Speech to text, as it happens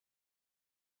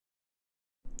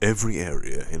Every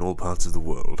area in all parts of the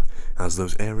world has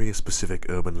those area-specific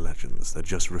urban legends that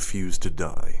just refuse to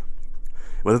die.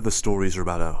 Whether the stories are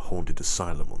about a haunted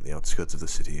asylum on the outskirts of the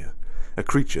city, a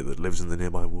creature that lives in the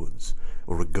nearby woods,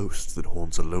 or a ghost that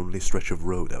haunts a lonely stretch of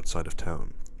road outside of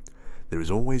town, there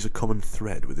is always a common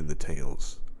thread within the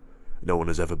tales. No one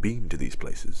has ever been to these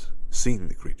places, seen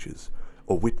the creatures,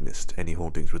 or witnessed any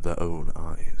hauntings with their own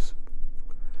eyes.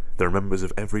 There are members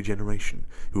of every generation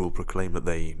who will proclaim that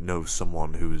they know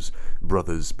someone whose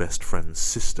brother's best friend's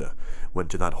sister went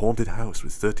to that haunted house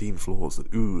with 13 floors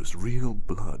that oozed real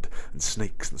blood and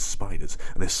snakes and spiders,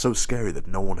 and is so scary that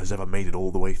no one has ever made it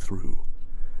all the way through.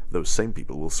 Those same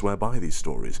people will swear by these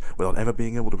stories without ever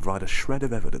being able to provide a shred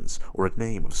of evidence or a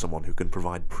name of someone who can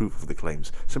provide proof of the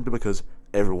claims, simply because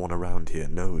everyone around here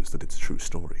knows that it's a true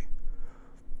story.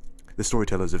 The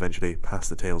storytellers eventually pass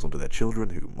the tales on to their children,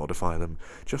 who modify them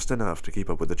just enough to keep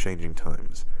up with the changing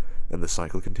times, and the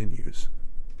cycle continues.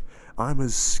 I'm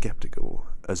as skeptical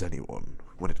as anyone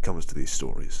when it comes to these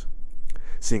stories,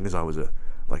 seeing as I was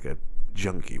like a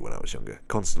junkie when I was younger,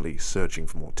 constantly searching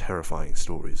for more terrifying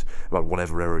stories about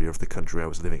whatever area of the country I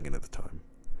was living in at the time.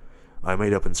 I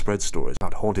made up and spread stories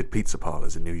about haunted pizza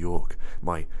parlors in New York,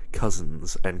 my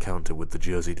cousin's encounter with the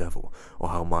Jersey Devil, or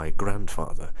how my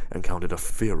grandfather encountered a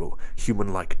feral,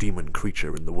 human-like demon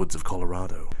creature in the woods of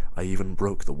Colorado. I even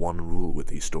broke the one rule with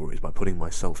these stories by putting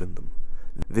myself in them.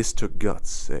 This took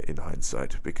guts, in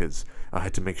hindsight, because I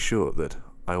had to make sure that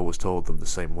I always told them the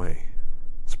same way.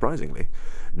 Surprisingly,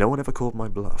 no one ever called my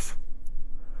bluff.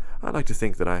 I like to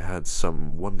think that I had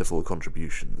some wonderful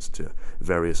contributions to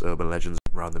various urban legends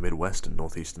around the Midwest and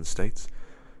Northeastern states.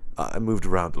 I moved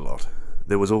around a lot.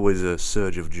 There was always a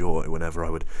surge of joy whenever I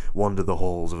would wander the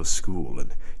halls of a school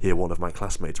and hear one of my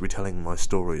classmates retelling my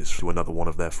stories to another one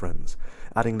of their friends,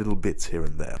 adding little bits here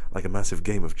and there, like a massive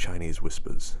game of Chinese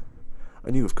whispers. I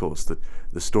knew, of course, that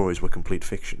the stories were complete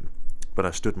fiction, but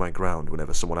I stood my ground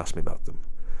whenever someone asked me about them.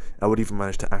 I would even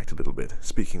manage to act a little bit,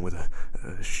 speaking with a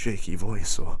shaky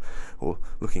voice, or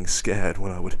looking scared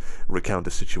when I would recount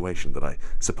a situation that I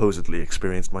supposedly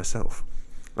experienced myself.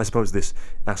 I suppose this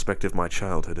aspect of my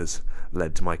childhood has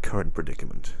led to my current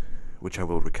predicament, which I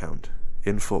will recount,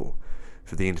 in full,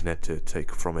 for the internet to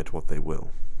take from it what they will.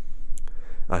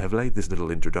 I have laid this little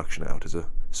introduction out as a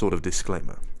sort of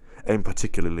disclaimer, aimed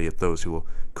particularly at those who will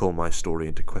call my story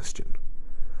into question.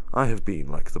 I have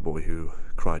been like the boy who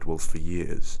cried wolf for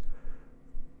years,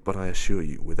 but I assure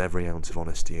you, with every ounce of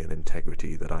honesty and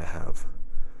integrity that I have,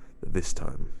 that this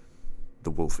time, the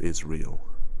wolf is real.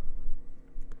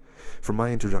 From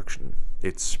my introduction,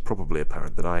 it's probably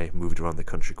apparent that I moved around the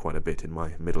country quite a bit in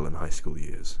my middle and high school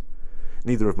years.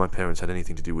 Neither of my parents had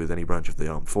anything to do with any branch of the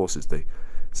armed forces. They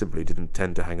simply didn't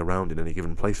tend to hang around in any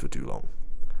given place for too long.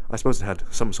 I suppose it had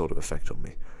some sort of effect on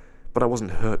me, but I wasn't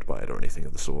hurt by it or anything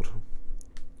of the sort.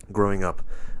 Growing up,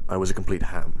 I was a complete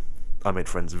ham. I made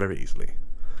friends very easily,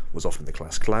 was often the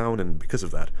class clown, and because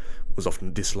of that, was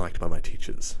often disliked by my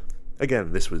teachers.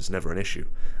 Again, this was never an issue,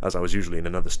 as I was usually in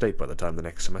another state by the time the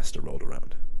next semester rolled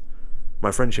around.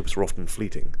 My friendships were often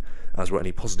fleeting, as were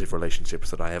any positive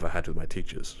relationships that I ever had with my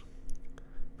teachers.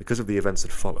 Because of the events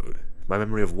that followed, my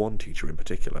memory of one teacher in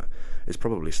particular is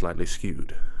probably slightly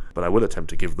skewed, but I will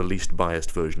attempt to give the least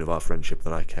biased version of our friendship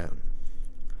that I can.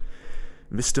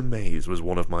 Mr. Mays was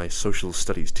one of my social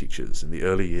studies teachers in the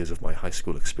early years of my high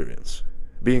school experience.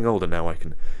 Being older now, I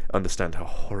can understand how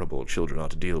horrible children are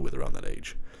to deal with around that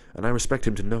age, and I respect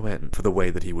him to no end for the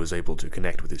way that he was able to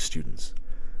connect with his students.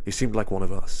 He seemed like one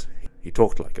of us. He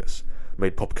talked like us,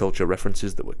 made pop culture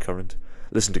references that were current,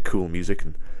 listened to cool music,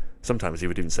 and sometimes he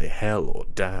would even say hell or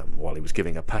damn while he was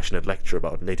giving a passionate lecture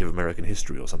about Native American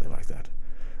history or something like that.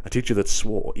 A teacher that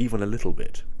swore, even a little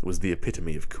bit, was the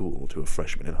epitome of cool to a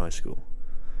freshman in high school.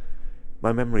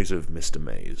 My memories of Mr.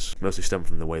 Mays mostly stem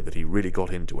from the way that he really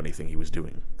got into anything he was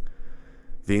doing.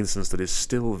 The instance that is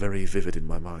still very vivid in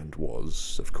my mind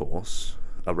was, of course,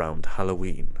 around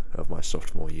Halloween of my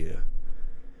sophomore year.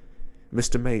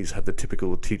 Mr. Mays had the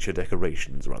typical teacher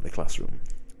decorations around the classroom,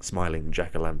 smiling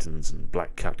jack-o'-lanterns and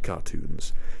black cat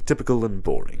cartoons, typical and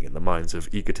boring in the minds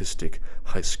of egotistic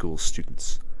high school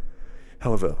students.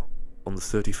 However, on the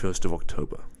 31st of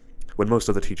October, when most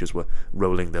other teachers were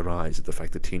rolling their eyes at the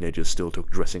fact that teenagers still took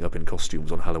dressing up in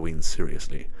costumes on Halloween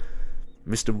seriously,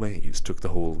 Mr. Mays took the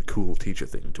whole cool teacher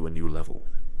thing to a new level.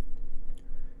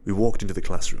 We walked into the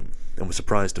classroom, and were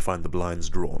surprised to find the blinds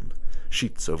drawn,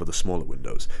 sheets over the smaller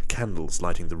windows, candles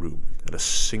lighting the room, and a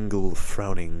single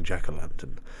frowning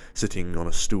jack-o'-lantern sitting on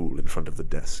a stool in front of the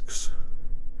desks.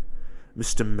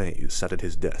 Mr. Mays sat at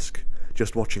his desk,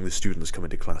 just watching the students come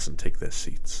into class and take their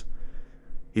seats.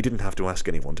 He didn't have to ask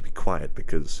anyone to be quiet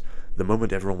because the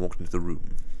moment everyone walked into the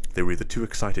room, They were either too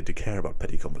excited to care about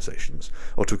petty conversations,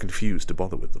 or too confused to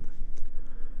bother with them.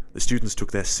 The students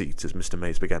took their seats as Mr.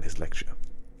 Mays began his lecture.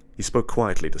 He spoke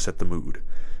quietly to set the mood,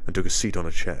 and took a seat on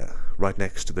a chair, right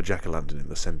next to the jack-o'-lantern in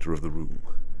the center of the room.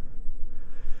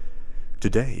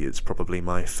 "Today is probably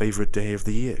my favorite day of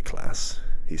the year, class,"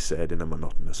 he said in a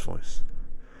monotonous voice.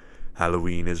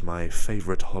 "Halloween is my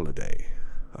favorite holiday,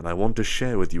 and I want to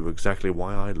share with you exactly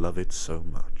why I love it so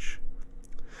much."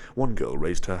 One girl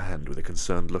raised her hand with a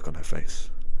concerned look on her face.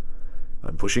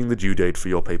 "I'm pushing the due date for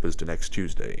your papers to next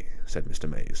Tuesday," said Mr.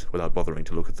 Mays, without bothering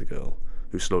to look at the girl,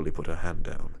 who slowly put her hand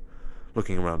down,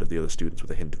 looking around at the other students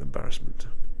with a hint of embarrassment.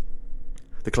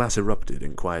 The class erupted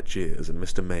in quiet cheers, and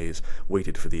Mr. Mays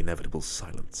waited for the inevitable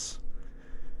silence.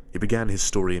 He began his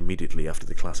story immediately after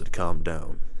the class had calmed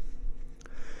down.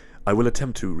 I will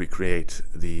attempt to recreate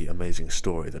the amazing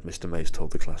story that Mr. Mays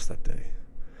told the class that day.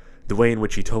 The way in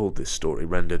which he told this story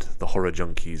rendered the horror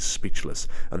junkies speechless,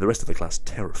 and the rest of the class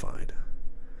terrified.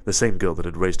 The same girl that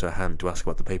had raised her hand to ask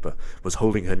about the paper was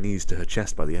holding her knees to her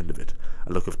chest by the end of it,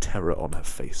 a look of terror on her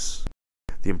face.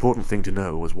 The important thing to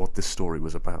know was what this story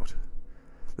was about.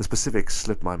 The specifics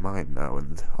slip my mind now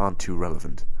and aren't too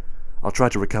relevant. I'll try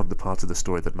to recount the parts of the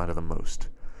story that matter the most,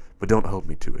 but don't hold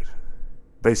me to it.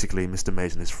 Basically, Mr.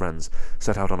 Mays and his friends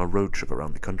set out on a road trip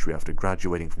around the country after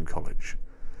graduating from college.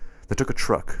 They took a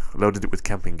truck, loaded it with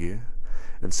camping gear,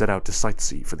 and set out to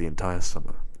sightsee for the entire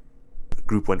summer. The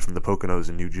group went from the Poconos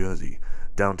in New Jersey,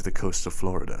 down to the coasts of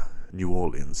Florida, New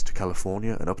Orleans, to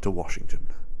California, and up to Washington.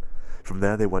 From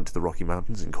there they went to the Rocky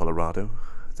Mountains in Colorado,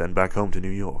 then back home to New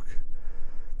York.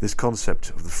 This concept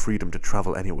of the freedom to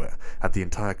travel anywhere had the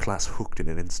entire class hooked in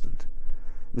an instant.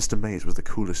 Mr. Mays was the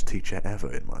coolest teacher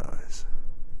ever in my eyes.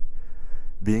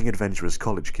 Being adventurous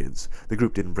college kids, the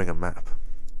group didn't bring a map.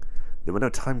 There were no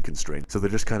time constraints, so they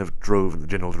just kind of drove in the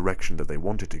general direction that they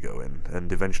wanted to go in,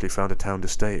 and eventually found a town to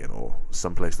stay in, or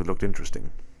someplace that looked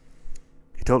interesting.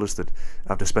 He told us that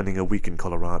after spending a week in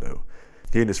Colorado,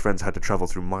 he and his friends had to travel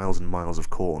through miles and miles of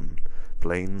corn,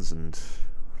 plains, and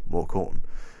more corn.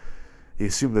 He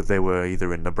assumed that they were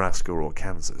either in Nebraska or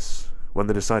Kansas, when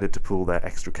they decided to pool their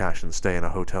extra cash and stay in a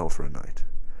hotel for a night.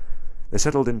 They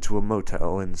settled into a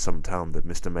motel in some town that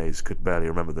Mr. Mays could barely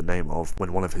remember the name of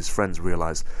when one of his friends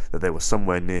realized that they were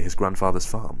somewhere near his grandfather's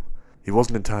farm. He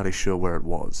wasn't entirely sure where it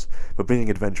was, but being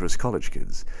adventurous college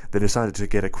kids, they decided to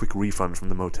get a quick refund from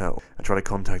the motel and try to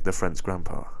contact their friend's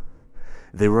grandpa.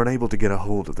 They were unable to get a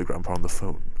hold of the grandpa on the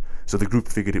phone, so the group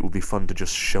figured it would be fun to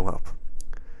just show up.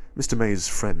 Mr. Mays'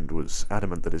 friend was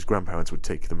adamant that his grandparents would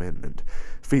take them in and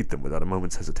feed them without a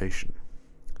moment's hesitation.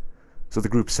 So the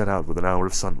group set out with an hour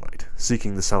of sunlight,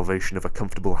 seeking the salvation of a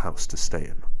comfortable house to stay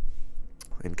in.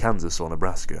 In Kansas or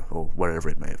Nebraska, or wherever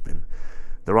it may have been,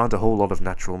 there aren't a whole lot of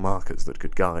natural markers that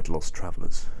could guide lost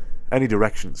travelers. Any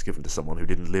directions given to someone who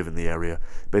didn't live in the area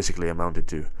basically amounted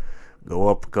to, "Go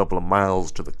up a couple of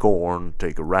miles to the corn,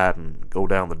 take a right, and go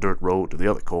down the dirt road to the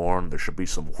other corn. There should be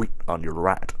some wheat on your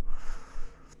right."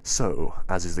 So,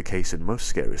 as is the case in most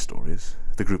scary stories,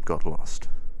 the group got lost.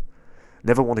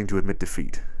 Never wanting to admit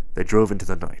defeat, they drove into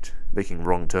the night, making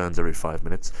wrong turns every 5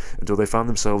 minutes, until they found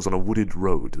themselves on a wooded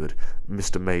road that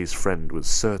Mr. Mays' friend was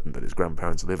certain that his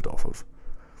grandparents lived off of.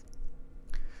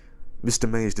 Mr.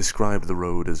 Mays described the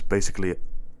road as basically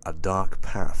a dark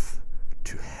path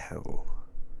to hell.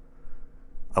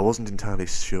 I wasn't entirely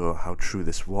sure how true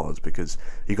this was, because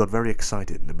he got very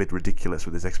excited and a bit ridiculous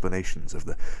with his explanations of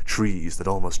the trees that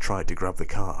almost tried to grab the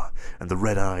car, and the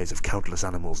red eyes of countless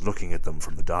animals looking at them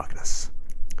from the darkness.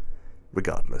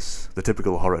 Regardless, the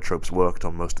typical horror tropes worked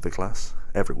on most of the class.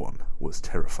 Everyone was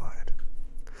terrified.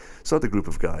 So the group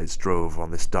of guys drove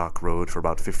on this dark road for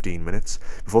about 15 minutes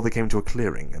before they came to a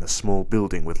clearing and a small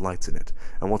building with lights in it,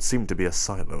 and what seemed to be a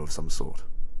silo of some sort.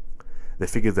 They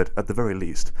figured that, at the very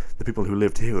least, the people who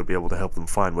lived here would be able to help them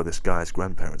find where this guy's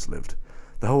grandparents lived.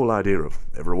 The whole idea of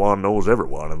everyone knows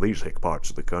everyone in these hick parts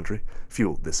of the country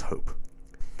fueled this hope.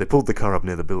 They pulled the car up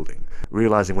near the building,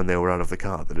 realizing when they were out of the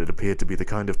car that it appeared to be the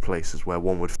kind of places where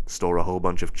one would store a whole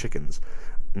bunch of chickens,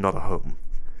 not a home.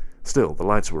 Still, the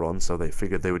lights were on, so they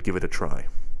figured they would give it a try.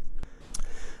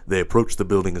 They approached the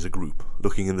building as a group,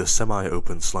 looking in the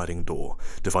semi-open sliding door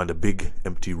to find a big,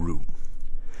 empty room.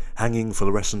 Hanging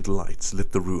fluorescent lights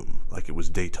lit the room like it was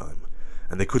daytime,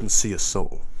 and they couldn't see a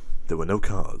soul. There were no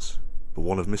cars, but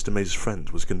one of Mr. Mays'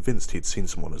 friends was convinced he'd seen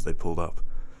someone as they pulled up,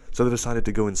 so they decided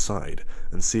to go inside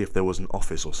and see if there was an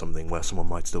office or something where someone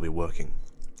might still be working.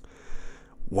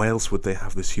 Why else would they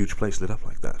have this huge place lit up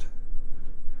like that?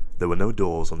 There were no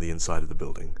doors on the inside of the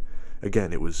building.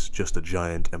 Again, it was just a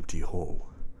giant empty hall.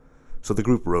 So the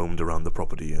group roamed around the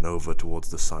property and over towards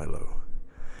the silo.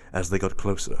 As they got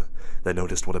closer, they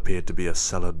noticed what appeared to be a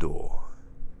cellar door.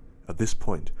 At this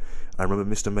point, I remember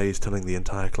Mr. Mays telling the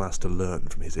entire class to learn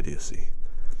from his idiocy.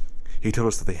 He told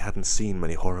us that they hadn't seen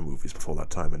many horror movies before that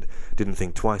time and didn't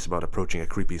think twice about approaching a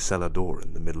creepy cellar door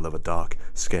in the middle of a dark,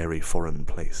 scary foreign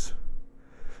place.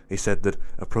 He said that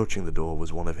approaching the door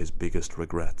was one of his biggest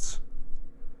regrets.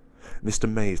 Mr.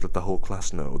 Mays let the whole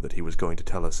class know that he was going to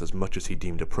tell us as much as he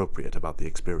deemed appropriate about the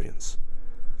experience.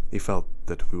 He felt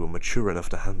that we were mature enough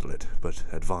to handle it, but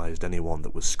advised anyone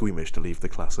that was squeamish to leave the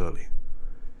class early.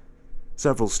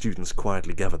 Several students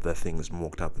quietly gathered their things and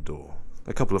walked out the door,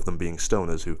 a couple of them being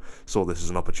stoners who saw this as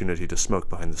an opportunity to smoke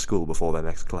behind the school before their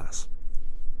next class.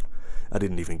 I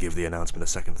didn't even give the announcement a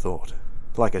second thought.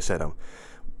 Like I said, I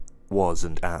was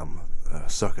and am a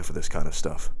sucker for this kind of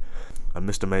stuff, and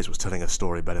Mr. Mays was telling a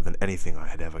story better than anything I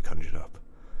had ever conjured up.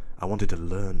 I wanted to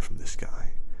learn from this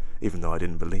guy, even though I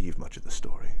didn't believe much of the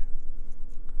story.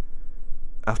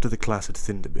 After the class had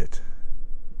thinned a bit,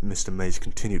 Mr. Mays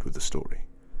continued with the story.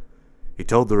 He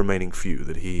told the remaining few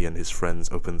that he and his friends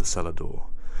opened the cellar door,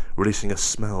 releasing a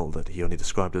smell that he only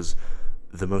described as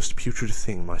the most putrid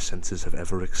thing my senses have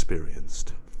ever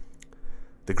experienced.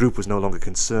 The group was no longer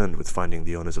concerned with finding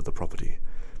the owners of the property,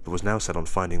 but was now set on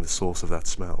finding the source of that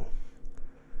smell.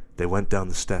 They went down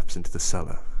the steps into the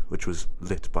cellar, which was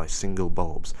lit by single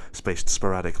bulbs spaced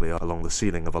sporadically along the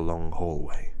ceiling of a long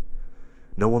hallway.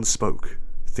 No one spoke.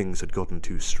 Things had gotten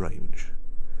too strange.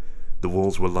 The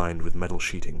walls were lined with metal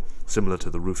sheeting, similar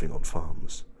to the roofing on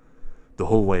farms. The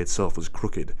hallway itself was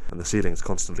crooked, and the ceilings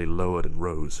constantly lowered and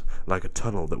rose, like a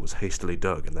tunnel that was hastily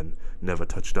dug and then never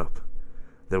touched up.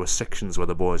 There were sections where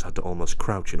the boys had to almost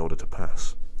crouch in order to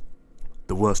pass.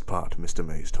 The worst part, Mr.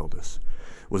 Mays told us,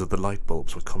 was that the light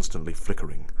bulbs were constantly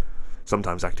flickering,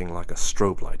 sometimes acting like a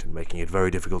strobe light and making it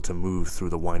very difficult to move through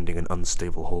the winding and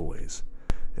unstable hallways.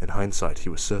 In hindsight, he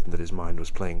was certain that his mind was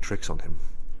playing tricks on him,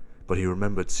 but he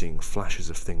remembered seeing flashes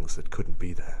of things that couldn't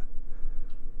be there.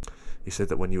 He said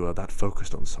that when you are that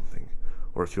focused on something,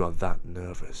 or if you are that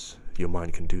nervous, your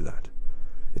mind can do that.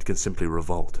 It can simply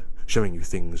revolt, showing you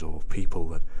things or people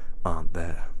that aren't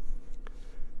there.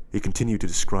 He continued to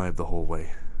describe the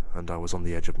hallway, and I was on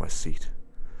the edge of my seat.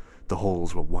 The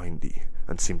halls were windy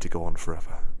and seemed to go on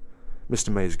forever. Mr.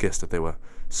 Mays guessed that they were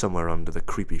somewhere under the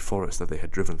creepy forest that they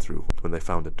had driven through when they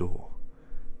found a door,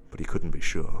 but he couldn't be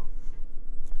sure.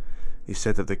 He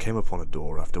said that they came upon a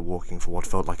door after walking for what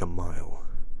felt like a mile.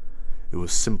 It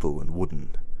was simple and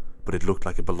wooden, but it looked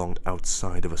like it belonged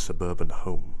outside of a suburban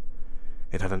home.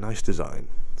 It had a nice design,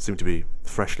 seemed to be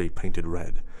freshly painted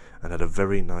red, and had a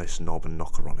very nice knob and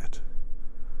knocker on it.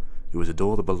 It was a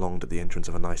door that belonged at the entrance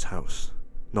of a nice house,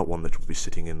 not one that would be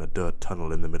sitting in a dirt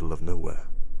tunnel in the middle of nowhere.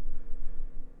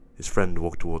 His friend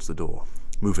walked towards the door,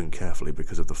 moving carefully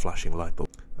because of the flashing light bulb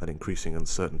and increasing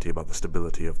uncertainty about the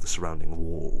stability of the surrounding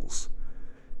walls.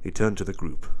 He turned to the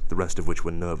group, the rest of which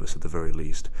were nervous at the very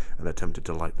least, and attempted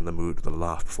to lighten the mood with a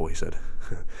laugh before he said,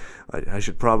 I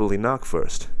should probably knock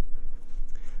first.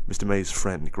 Mr. May's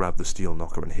friend grabbed the steel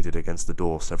knocker and hit it against the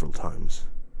door several times,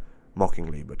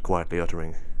 mockingly but quietly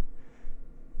uttering,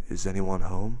 Is anyone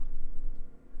home?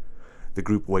 The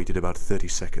group waited about 30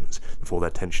 seconds before their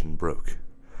tension broke.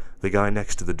 The guy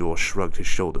next to the door shrugged his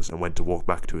shoulders and went to walk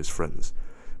back to his friends.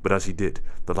 But as he did,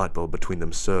 the light bulb between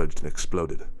them surged and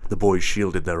exploded. The boys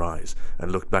shielded their eyes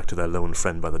and looked back to their lone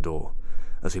friend by the door.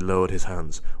 As he lowered his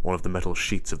hands, one of the metal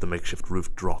sheets of the makeshift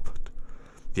roof dropped.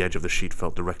 The edge of the sheet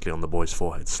fell directly on the boy's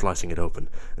forehead, slicing it open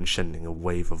and sending a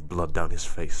wave of blood down his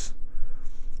face.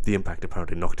 The impact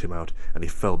apparently knocked him out, and he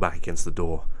fell back against the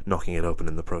door, knocking it open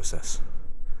in the process.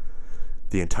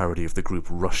 The entirety of the group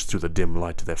rushed through the dim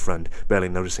light to their friend, barely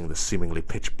noticing the seemingly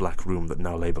pitch-black room that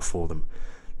now lay before them.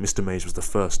 Mr. Mays was the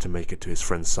first to make it to his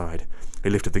friend's side.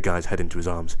 He lifted the guy's head into his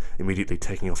arms, immediately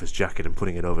taking off his jacket and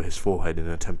putting it over his forehead in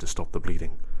an attempt to stop the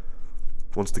bleeding.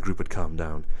 Once the group had calmed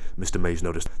down, Mr. Mays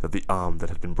noticed that the arm that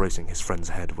had been bracing his friend's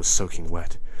head was soaking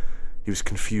wet. He was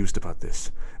confused about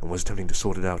this, and was attempting to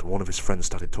sort it out when one of his friends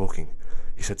started talking.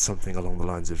 He said something along the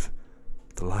lines of,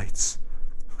 "The lights.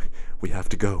 We have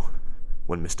to go,"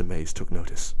 when Mr. Mays took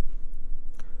notice.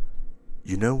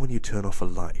 "You know when you turn off a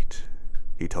light,"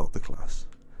 he told the class,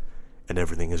 "and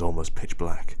everything is almost pitch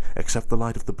black, except the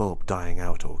light of the bulb dying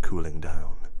out or cooling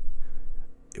down.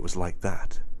 It was like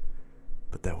that,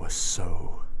 but there were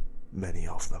so many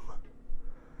of them.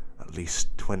 At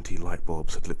least 20 light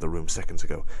bulbs had lit the room seconds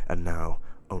ago, and now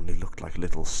only looked like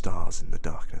little stars in the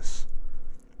darkness.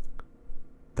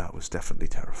 That was definitely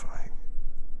terrifying,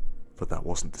 but that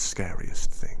wasn't the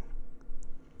scariest thing.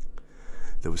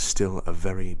 There was still a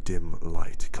very dim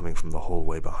light coming from the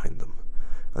hallway behind them,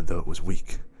 and though it was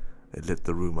weak, It lit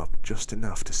the room up just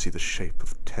enough to see the shape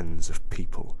of tens of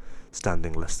people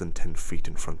standing less than 10 feet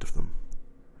in front of them.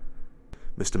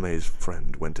 Mr. May's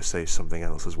friend went to say something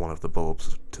else as one of the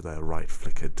bulbs to their right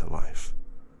flickered to life.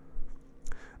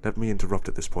 Let me interrupt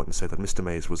at this point and say that Mr.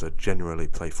 Mays was a generally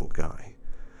playful guy.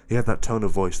 He had that tone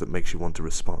of voice that makes you want to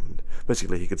respond.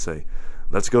 Basically, he could say,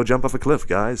 "Let's go jump off a cliff,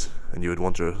 guys," and you would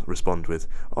want to respond with,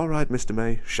 "All right, Mr.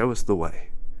 May, show us the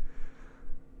way."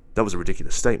 That was a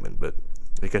ridiculous statement, but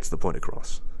it gets the point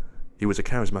across. He was a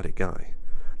charismatic guy.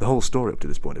 The whole story up to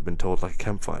this point had been told like a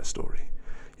campfire story.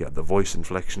 He had the voice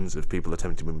inflections of people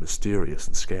attempting to be mysterious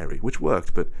and scary, which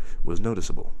worked, but was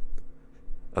noticeable.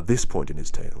 At this point in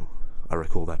his tale, I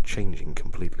recall that changing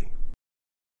completely.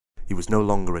 He was no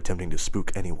longer attempting to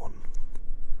spook anyone.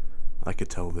 I could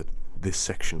tell that this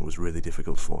section was really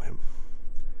difficult for him.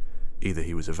 Either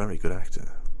he was a very good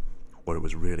actor, or it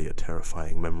was really a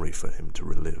terrifying memory for him to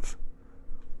relive.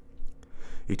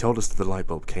 He told us that the light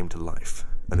bulb came to life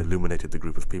and illuminated the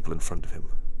group of people in front of him.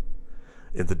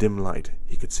 In the dim light,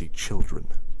 he could see children,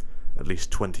 at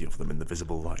least 20 of them in the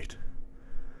visible light.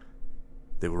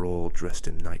 They were all dressed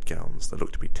in nightgowns that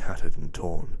looked to be tattered and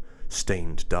torn,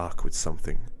 stained dark with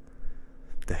something.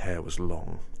 Their hair was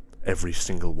long. Every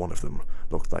single one of them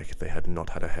looked like they had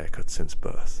not had a haircut since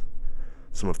birth.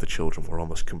 Some of the children were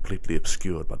almost completely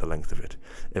obscured by the length of it.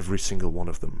 Every single one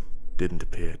of them didn't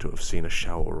appear to have seen a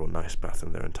shower or nice bath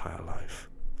in their entire life.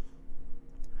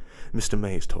 Mr.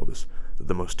 Mays told us that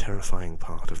the most terrifying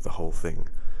part of the whole thing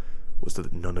was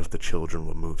that none of the children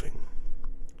were moving.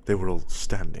 They were all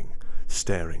standing,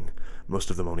 staring, most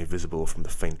of them only visible from the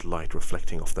faint light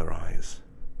reflecting off their eyes.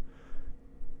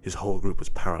 His whole group was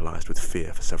paralyzed with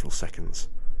fear for several seconds,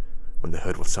 when they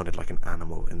heard what sounded like an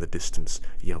animal in the distance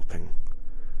yelping.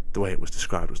 The way it was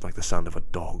described was like the sound of a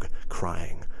dog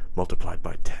crying, multiplied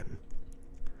by 10.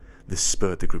 This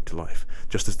spurred the group to life.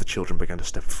 Just as the children began to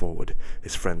step forward,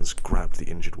 his friends grabbed the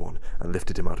injured one and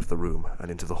lifted him out of the room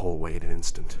and into the hallway in an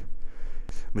instant.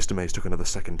 Mr. Mays took another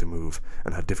second to move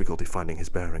and had difficulty finding his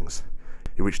bearings.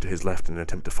 He reached to his left in an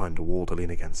attempt to find a wall to lean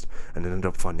against, and ended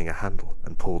up finding a handle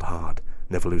and pulled hard,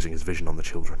 never losing his vision on the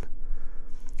children.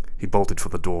 He bolted for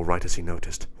the door right as he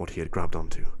noticed what he had grabbed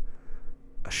onto.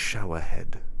 A shower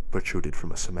head protruded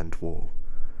from a cement wall,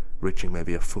 reaching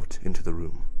maybe a foot into the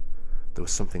room. There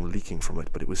was something leaking from it,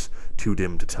 but it was too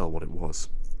dim to tell what it was.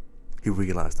 He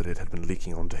realized that it had been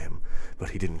leaking onto him,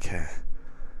 but he didn't care.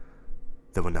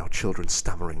 There were now children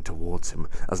stammering towards him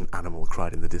as an animal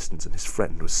cried in the distance, and his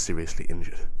friend was seriously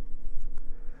injured.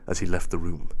 As he left the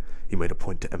room, he made a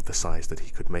point to emphasize that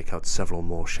he could make out several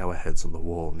more shower heads on the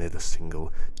wall near the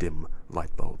single, dim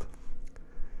light bulb.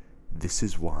 "This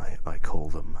is why I call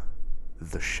them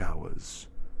the showers,"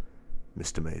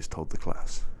 Mr. Mays told the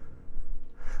class.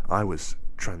 I was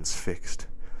transfixed,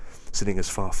 sitting as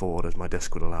far forward as my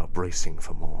desk would allow, bracing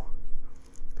for more.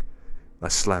 "I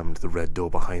slammed the red door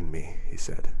behind me," he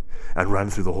said, "and ran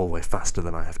through the hallway faster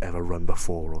than I have ever run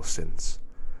before or since.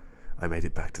 I made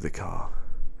it back to the car,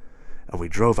 and we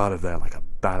drove out of there like a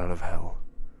bat out of hell."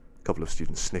 A couple of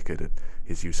students snickered at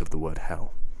his use of the word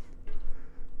hell.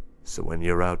 "So when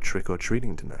you're out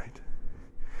trick-or-treating tonight,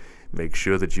 make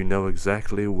sure that you know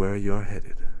exactly where you're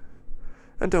headed.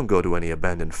 And don't go to any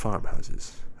abandoned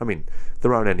farmhouses. I mean,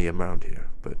 there aren't any around here,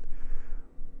 but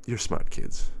you're smart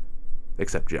kids.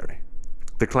 Except Jerry."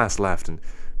 The class laughed, and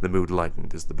the mood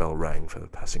lightened as the bell rang for the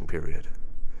passing period.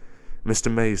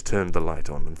 Mr. Mays turned the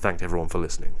light on and thanked everyone for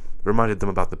listening, reminded them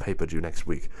about the paper due next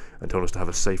week, and told us to have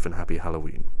a safe and happy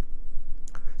Halloween.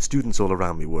 Students all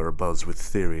around me were abuzz with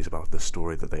theories about the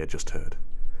story that they had just heard.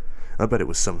 "I bet it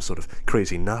was some sort of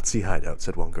crazy Nazi hideout,"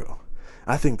 said one girl.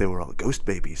 "I think they were all ghost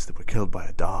babies that were killed by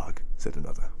a dog," said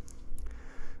another.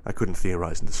 I couldn't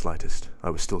theorize in the slightest.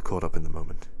 I was still caught up in the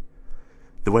moment.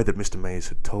 The way that Mr. Mays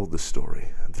had told the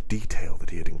story, and the detail that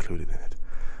he had included in it,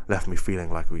 left me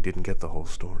feeling like we didn't get the whole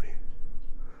story.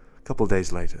 A couple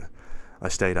days later, I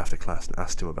stayed after class and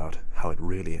asked him about how it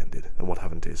really ended and what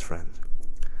happened to his friend.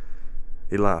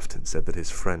 He laughed and said that his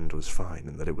friend was fine,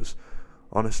 and that it was,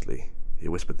 honestly, he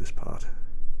whispered this part,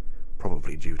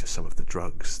 probably due to some of the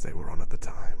drugs they were on at the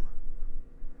time.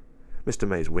 Mr.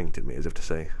 Mays winked at me as if to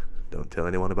say, "Don't tell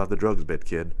anyone about the drugs bit,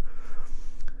 kid."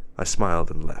 I smiled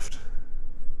and left.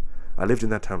 I lived in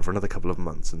that town for another couple of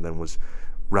months, and then was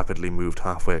rapidly moved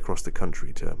halfway across the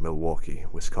country to Milwaukee,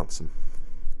 Wisconsin.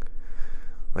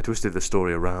 I twisted the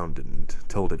story around and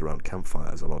told it around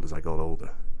campfires a lot as I got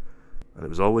older, and it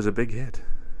was always a big hit.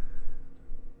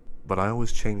 But I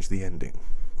always changed the ending,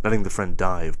 letting the friend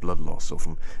die of blood loss or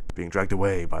from being dragged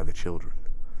away by the children.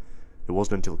 It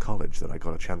wasn't until college that I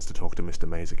got a chance to talk to Mr.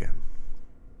 Mays again.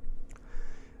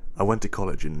 I went to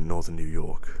college in northern New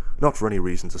York, not for any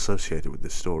reasons associated with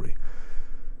this story.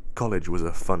 College was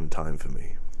a fun time for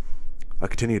me. I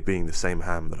continued being the same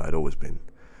ham that I'd always been.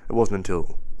 It wasn't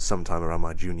until sometime around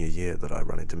my junior year that I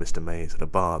ran into Mr. Mays at a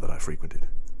bar that I frequented.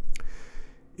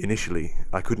 Initially,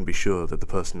 I couldn't be sure that the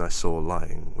person I saw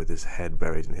lying with his head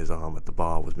buried in his arm at the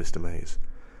bar was Mr. Mays.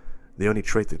 The only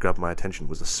trait that grabbed my attention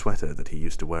was a sweater that he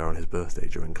used to wear on his birthday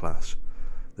during class.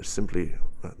 The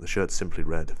shirt simply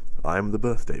read, "I am the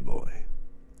birthday boy."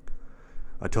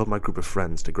 I told my group of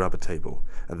friends to grab a table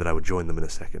and that I would join them in a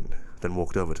second, then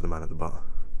walked over to the man at the bar.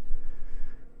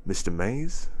 "Mr.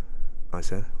 Mays?" I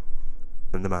said,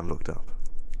 and the man looked up.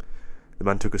 The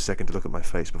man took a second to look at my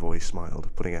face before he smiled,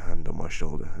 putting a hand on my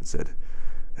shoulder, and said,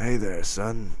 "Hey there,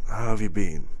 son. How have you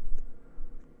been?"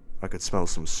 I could smell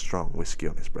some strong whiskey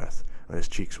on his breath, and his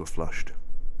cheeks were flushed.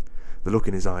 The look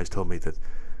in his eyes told me that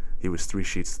he was 3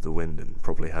 sheets to the wind and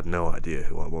probably had no idea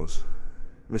who I was.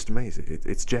 "Mr. Mays,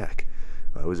 it's Jack.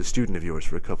 I was a student of yours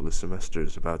for a couple of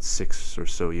semesters about 6 or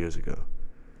so years ago."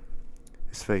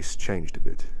 His face changed a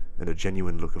bit, and a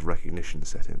genuine look of recognition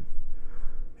set in.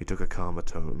 He took a calmer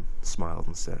tone, smiled,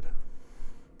 and said,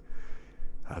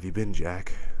 "How have you been,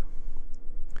 Jack?"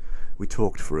 We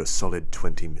talked for a solid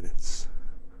 20 minutes.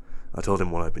 I told him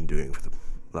what I'd been doing for the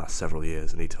last several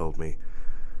years, and he told me.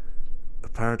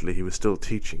 Apparently he was still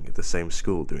teaching at the same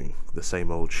school, doing the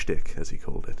same old shtick, as he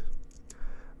called it.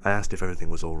 I asked if everything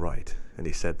was all right, and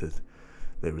he said that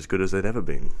they were as good as they'd ever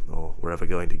been, or were ever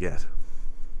going to get.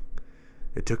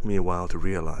 It took me a while to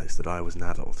realize that I was an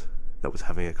adult that was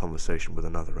having a conversation with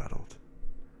another adult.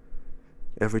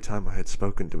 Every time I had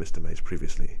spoken to Mr. Mays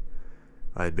previously,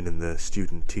 I had been in the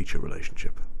student-teacher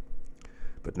relationship.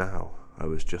 But now I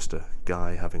was just a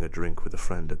guy having a drink with a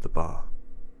friend at the bar.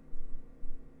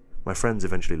 My friends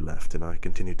eventually left, and I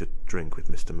continued to drink with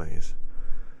Mr. Mays.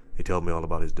 He told me all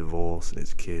about his divorce and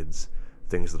his kids,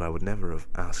 things that I would never have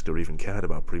asked or even cared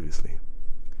about previously.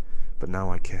 But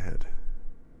now I cared.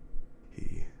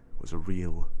 He was a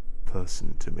real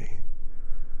person to me.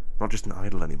 Not just an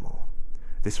idol anymore.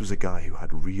 This was a guy who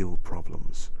had real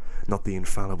problems, not the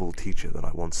infallible teacher that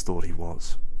I once thought he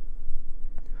was.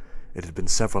 It had been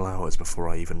several hours before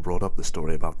I even brought up the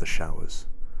story about the showers.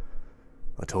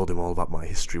 I told him all about my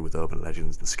history with urban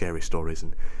legends and scary stories,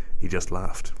 and he just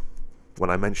laughed. When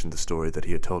I mentioned the story that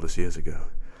he had told us years ago,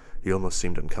 he almost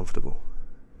seemed uncomfortable.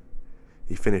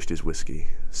 He finished his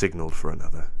whiskey, signaled for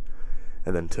another,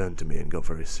 and then turned to me and got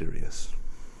very serious.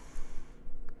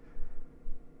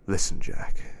 "Listen,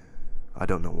 Jack, I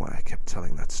don't know why I kept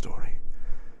telling that story,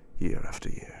 year after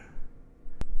year."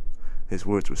 His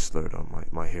words were slurred on,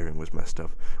 my hearing was messed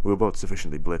up. We were both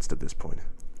sufficiently blitzed at this point.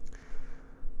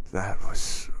 "That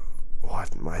was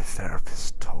what my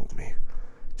therapist told me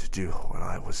to do when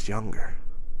I was younger.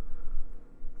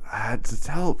 I had to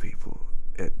tell people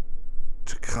it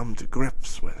to come to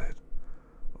grips with it,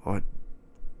 or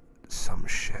some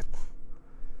shit."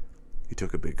 He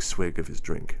took a big swig of his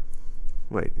drink.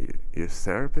 "Wait, your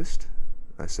therapist?"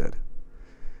 I said.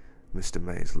 Mr.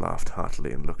 Mays laughed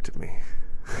heartily and looked at me.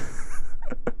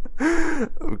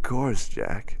 "Of course,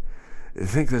 Jack. You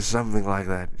think there's something like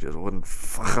that just wouldn't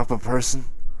fuck up a person?"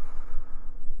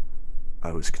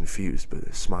 I was confused,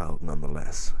 but smiled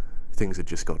nonetheless. Things had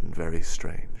just gotten very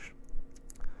strange.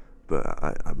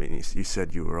 "But, I mean, you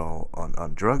said you were all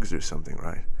on drugs or something,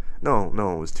 right? No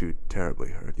one was too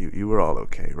terribly hurt. You were all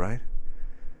okay, right?"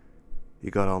 He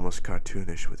got almost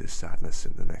cartoonish with his sadness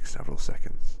in the next several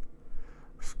seconds.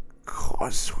 "Of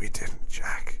course we didn't,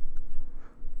 Jack.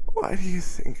 Why do you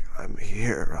think I'm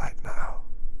here right now?"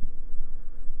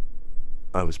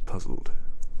 I was puzzled,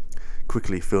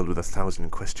 quickly filled with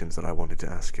 1,000 questions that I wanted to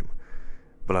ask him,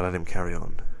 but I let him carry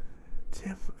on.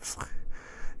 "Tim,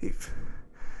 he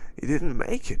didn't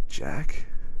make it, Jack."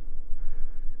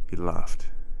 He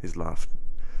laughed, his laugh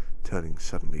turning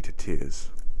suddenly to tears.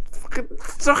 "Fucking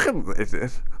suck him, they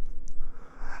did.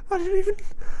 I didn't even...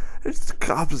 The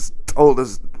cops told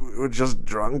us we were just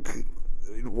drunk.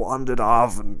 He'd wandered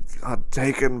off and got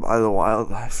taken by the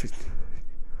wildlife.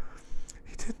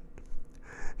 He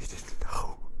didn't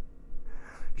know.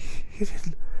 He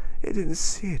didn't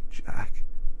see it, Jack."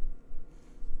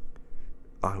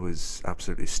 I was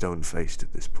absolutely stone-faced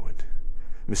at this point.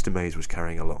 Mr. Mays was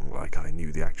carrying along like I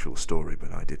knew the actual story,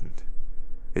 but I didn't.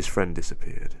 His friend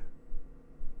disappeared.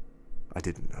 I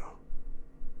didn't know.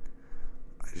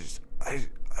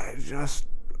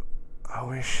 I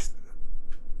wish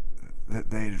that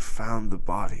they'd found the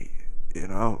body,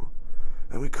 and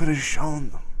we could have shown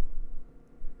them.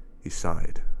 He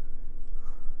sighed.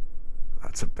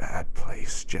 "That's a bad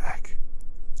place, Jack.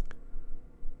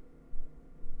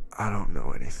 I don't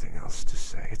know anything else to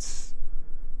say.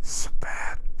 It's a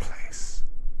bad place.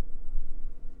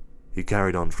 He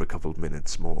carried on for a couple of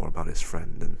minutes more about his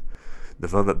friend and the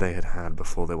fun that they had had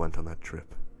before they went on that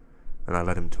trip, and I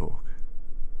let him talk.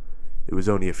 It was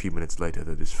only a few minutes later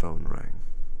that his phone rang.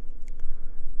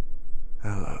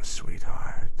 "Hello,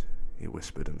 sweetheart," he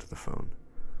whispered into the phone.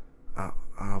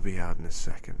 I'll be out in a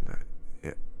second.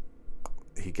 Yeah.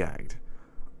 He gagged.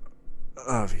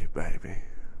 "Love you, baby."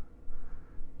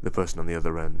 The person on the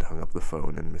other end hung up the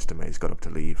phone and Mr. Mays got up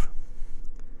to leave.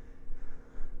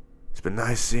 "It's been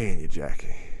nice seeing you,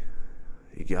 Jackie.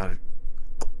 You got a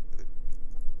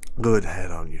good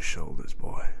head on your shoulders,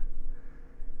 boy.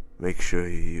 Make sure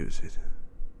you use it."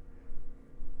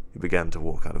 He began to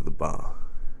walk out of the bar.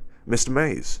 "Mr.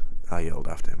 Mays," I yelled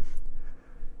after him.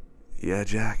 "Yeah,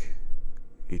 Jack?"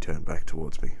 He turned back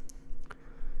towards me.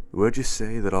 "Where'd you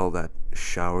say that all that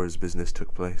showers business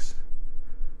took place?"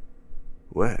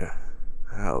 "Where?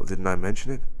 Hell, didn't I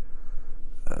mention it?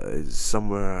 It's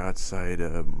somewhere outside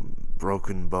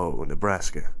Broken Bow,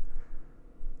 Nebraska.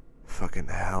 Fucking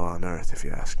hell on earth, if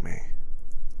you ask me."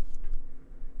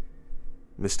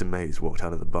 Mr. Mays walked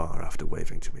out of the bar after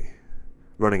waving to me,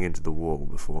 running into the wall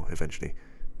before eventually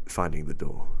finding the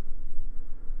door.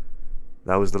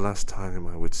 That was the last time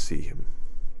I would see him.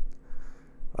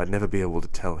 I'd never be able to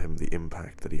tell him the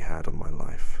impact that he had on my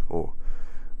life, or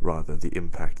rather the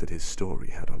impact that his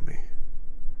story had on me.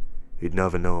 He'd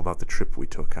never know about the trip we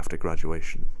took after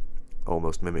graduation,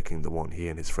 almost mimicking the one he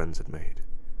and his friends had made.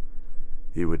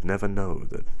 He would never know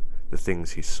that the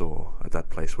things he saw at that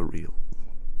place were real.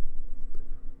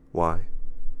 Why?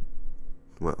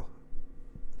 Well,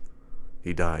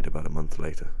 he died about a month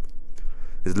later.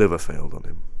 His liver failed on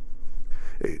him.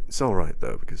 It's all right,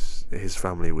 though, because his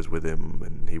family was with him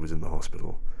and he was in the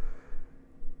hospital.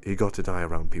 He got to die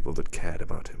around people that cared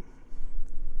about him.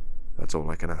 That's all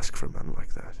I can ask for a man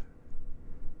like that.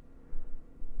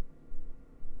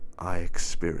 I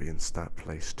experienced that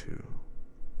place too,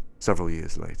 several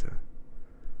years later.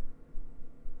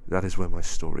 That is where my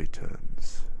story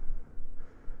turns.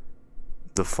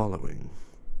 The following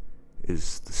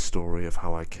is the story of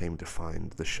how I came to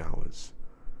find the showers,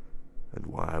 and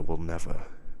why I will never,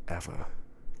 ever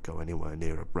go anywhere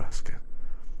near Nebraska.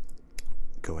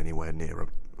 Go anywhere near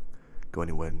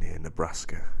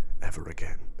Nebraska ever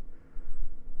again.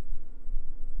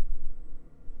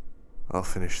 I'll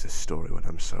finish this story when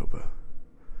I'm sober,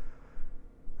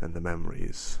 and the memory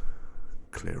is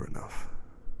clear enough.